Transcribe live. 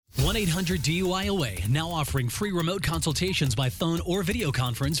1-800-DUI-AWAY, now offering free remote consultations by phone or video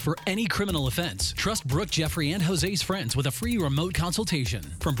conference for any criminal offense. Trust Brooke, Jeffrey, and Jose's friends with a free remote consultation.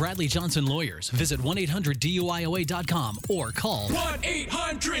 From Bradley Johnson Lawyers, visit 1-800-DUI-AWAY.com or call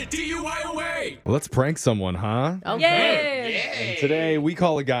 1-800-DUI-AWAY. Let's prank someone, huh? Okay. And today we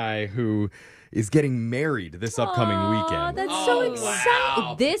call a guy who is getting married this upcoming weekend. That's so exciting.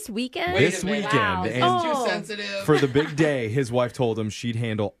 Wow. This weekend? This weekend. Wow. And Too sensitive. for the big day, his wife told him she'd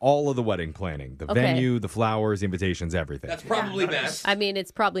handle all of the wedding planning. The venue, the flowers, invitations, everything. That's probably best. I mean,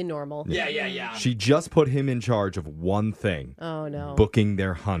 it's probably normal. Yeah. She just put him in charge of one thing. Oh, no. Booking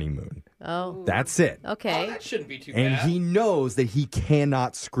their honeymoon. Oh. That's it. Okay. That shouldn't be too And bad. he knows that he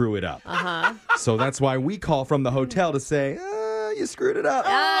cannot screw it up. Uh-huh. So that's why we call from the hotel to say, you screwed it up.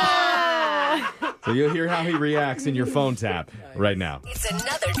 So you'll hear how he reacts in your phone tap right now. It's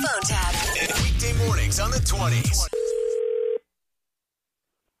another phone tap. Weekday mornings on the 20s.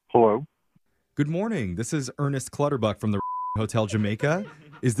 Hello. Good morning. This is Ernest Clutterbuck from the Hotel Jamaica.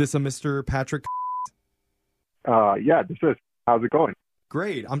 Is this a Mr. Patrick? Yeah, this is. How's it going?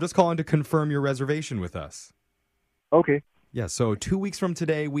 Great. I'm just calling to confirm your reservation with us. Okay. Yeah, so 2 weeks from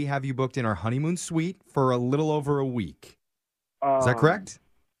today, we have you booked in our honeymoon suite for a little over a week. Is that correct?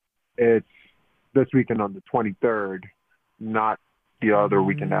 It's this weekend on the 23rd, not the other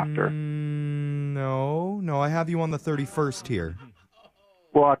weekend after. No, I have you on the 31st here.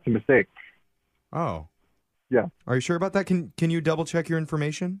 Well, that's a mistake. Oh. Yeah. Are you sure about that? Can you double check your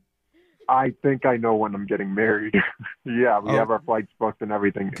information? I think I know when I'm getting married. Yeah, we have our flights booked and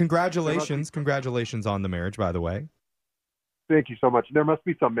everything. Congratulations on the marriage, by the way. Thank you so much. There must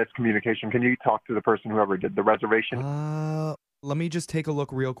be some miscommunication. Can you talk to the person whoever did the reservation? Let me just take a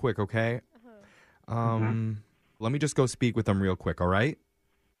look real quick, okay? Let me just go speak with them real quick, all right?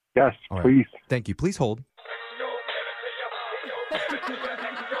 Yes, All right. please. Thank you. Please hold.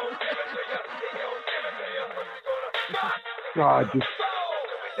 God,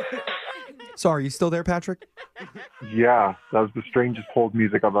 Sorry, you still there, Patrick? yeah, that was the strangest hold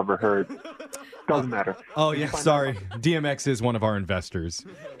music I've ever heard. Doesn't matter. Oh, yeah, sorry. DMX is one of our investors.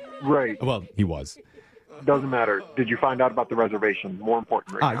 Right. Well, he was. Doesn't matter. Did you find out about the reservation? More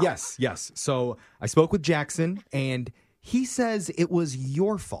important right now. Yes. So I spoke with Jackson, and he says it was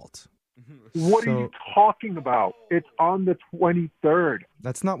your fault. What are you talking about? It's on the 23rd.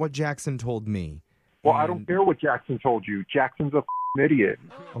 That's not what Jackson told me. Well, I don't care what Jackson told you. Jackson's a idiot.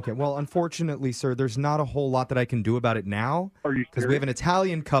 Okay, well, unfortunately, sir, there's not a whole lot that I can do about it now. Are you Because we have an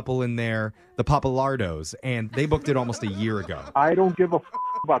Italian couple in there, the Papalardos, and they booked it almost a year ago. I don't give a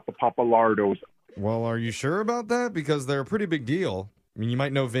about the Papalardos. Well, are you sure about that? Because they're a pretty big deal. I mean, you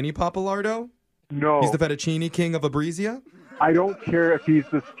might know Vinny Papalardo. No. He's the fettuccine king of Abrizia. I don't care if he's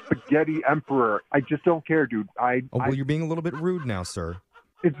the spaghetti emperor. I just don't care, dude. You're being a little bit rude now, sir.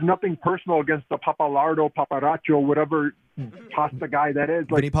 It's nothing personal against the Papalardo, Paparaccio, whatever pasta guy that is.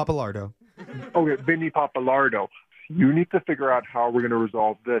 Vinny Papalardo. Okay, Vinny Papalardo. You need to figure out how we're going to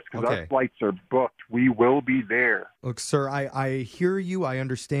resolve this because Okay. our flights are booked. We will be there. Look, sir, I hear you. I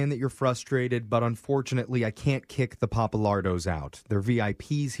understand that you're frustrated, but unfortunately, I can't kick the Papalardos out. They're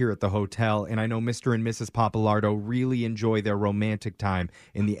VIPs here at the hotel, and I know Mr. and Mrs. Papalardo really enjoy their romantic time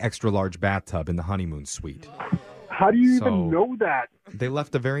in the extra-large bathtub in the honeymoon suite. How do you even know that? They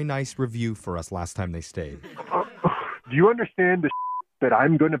left a very nice review for us last time they stayed. Do you understand the that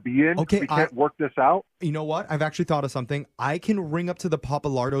I'm going to be in? Okay, we can't work this out. You know what? I've actually thought of something. I can ring up to the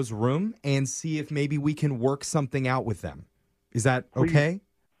Papalardo's room and see if maybe we can work something out with them. Is that okay?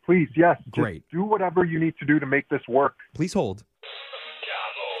 Please, yes. Great. Just do whatever you need to do to make this work. Please hold.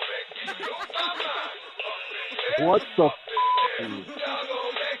 What the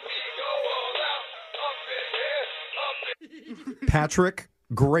Patrick,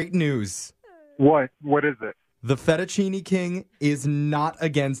 great news. What? What is it? The fettuccine king is not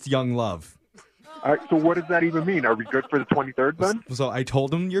against young love. All right, so what does that even mean? Are we good for the 23rd then? So I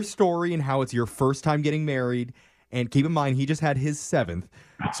told him your story and how it's your first time getting married. And keep in mind, he just had his 7th.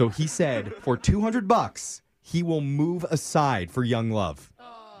 So he said for $200, he will move aside for young love.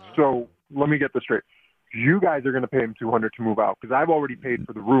 So let me get this straight. You guys are going to pay him $200 to move out because I've already paid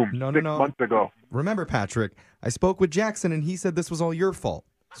for the room 6 months ago. Remember, Patrick, I spoke with Jackson and he said this was all your fault.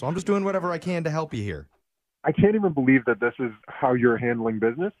 So I'm just doing whatever I can to help you here. I can't even believe that this is how you're handling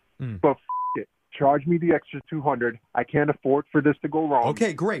business, but it. Charge me the extra $200. I can't afford for this to go wrong.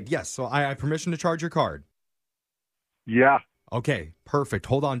 Okay, great. Yes, so I have permission to charge your card. Yeah. Okay, perfect.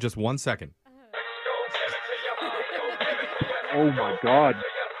 Hold on just 1 second. Oh, my God.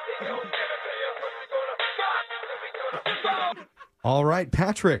 All right,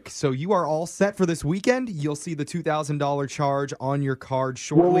 Patrick. So you are all set for this weekend. You'll see the $2,000 charge on your card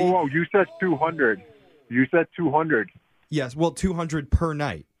shortly. Whoa. You said 200. You said 200. Yes, well, 200 per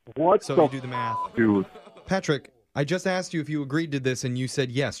night. What So the you do the math. dude? Patrick, I just asked you if you agreed to this, and you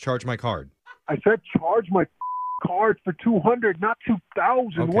said yes, charge my card. I said charge my card for 200, not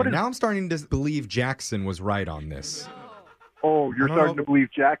 2,000. Okay, What is? now I'm starting to believe Jackson was right on this. Oh, you're I don't starting know. to believe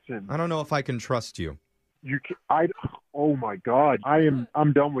Jackson. I don't know if I can trust you. Oh my God.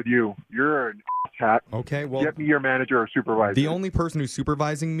 I'm done with you. You're an hat. Okay, well, Get me your manager or supervisor. the only person who's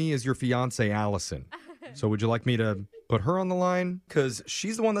supervising me is your fiance, Allison. So would you like me to put her on the line? Because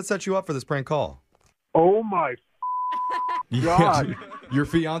she's the one that set you up for this prank call. Oh my God. Your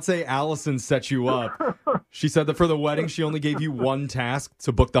fiance, Allison, set you up. She said that for the wedding, she only gave you one task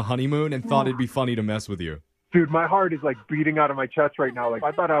to book the honeymoon and thought it'd be funny to mess with you. Dude, my heart is like beating out of my chest right now. Like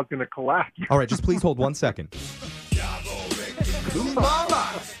I thought I was gonna collapse. All right, just please hold 1 second.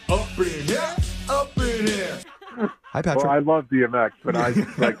 Hi, Patrick. Well, I love DMX, but I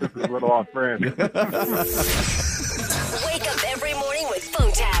like this is a little off brand. Wake up every morning with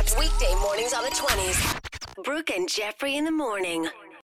phone taps. Weekday mornings on the 20s. Brooke and Jeffrey in the morning.